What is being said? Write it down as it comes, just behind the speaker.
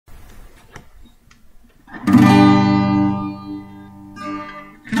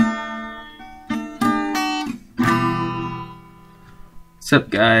What's up,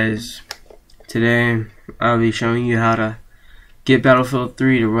 guys? Today I'll be showing you how to get Battlefield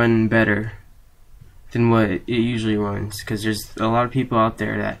 3 to run better than what it usually runs, because there's a lot of people out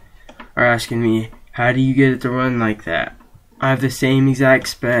there that are asking me, how do you get it to run like that? I have the same exact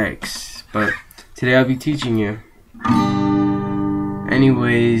specs, but today I'll be teaching you.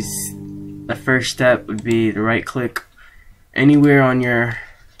 Anyways, the first step would be to right click anywhere on your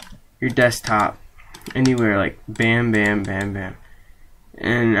desktop, anywhere, like bam bam bam bam,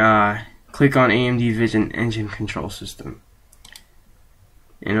 and click on AMD Vision Engine Control System,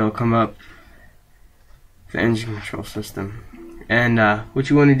 and it'll come up the engine control system. And what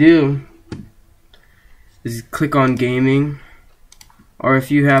you want to do is click on gaming, or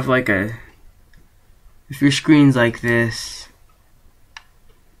if you have like if your screen's like this,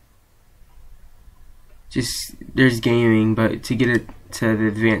 just there's gaming, but to get it to the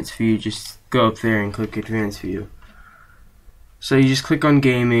advanced view, just go up there and click advanced view. So you just click on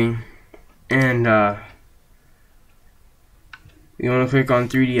gaming, and you want to click on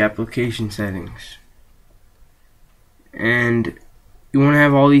 3D application settings, and you want to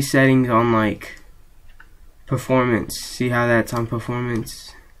have all these settings on like performance. See how that's on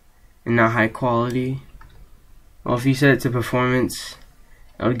performance and not high quality? Well, if you set it to performance,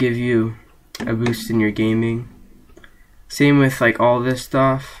 it'll give you a boost in your gaming. Same with like all this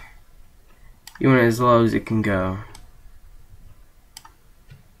stuff, you want it as low as it can go.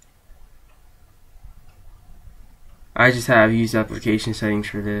 I just have used application settings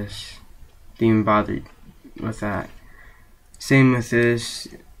for this, didn't even bother with that. Same with this,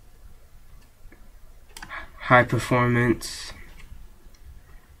 high performance.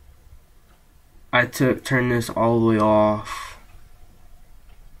 I turned this all the way off,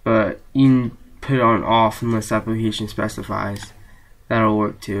 but you can put it on off unless application specifies. That'll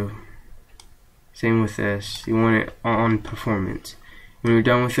work too. Same with this, you want it on performance. When you're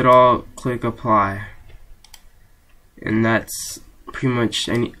done with it all, click apply, and that's pretty much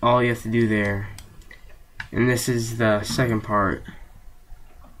all you have to do there. And this is the second part.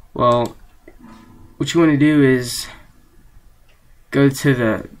 Well, what you want to do is go to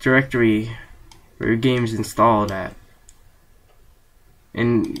the directory where your game's installed at,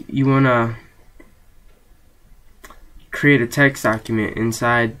 and you want to create a text document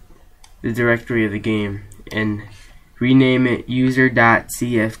inside the directory of the game and rename it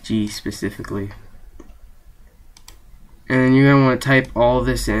user.cfg specifically. And then you're going to want to type all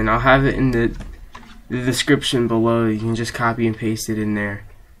this in. I'll have it in the description below. You can just copy and paste it in there.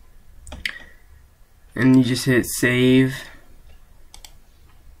 And you just hit save,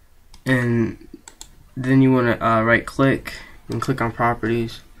 and then you want to right click and click on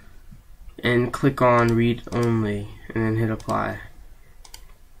properties and click on read only, and then hit apply.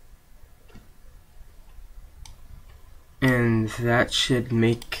 And that should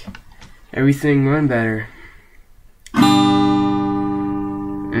make everything run better.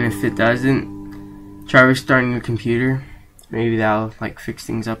 And if it doesn't, try restarting your computer. Maybe that'll like fix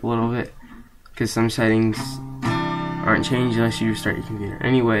things up a little bit, because some settings aren't changed unless you restart your computer.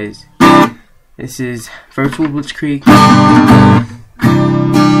 Anyways, this is VirtualBlitzKrieg.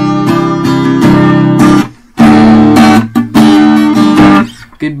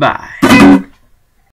 Goodbye.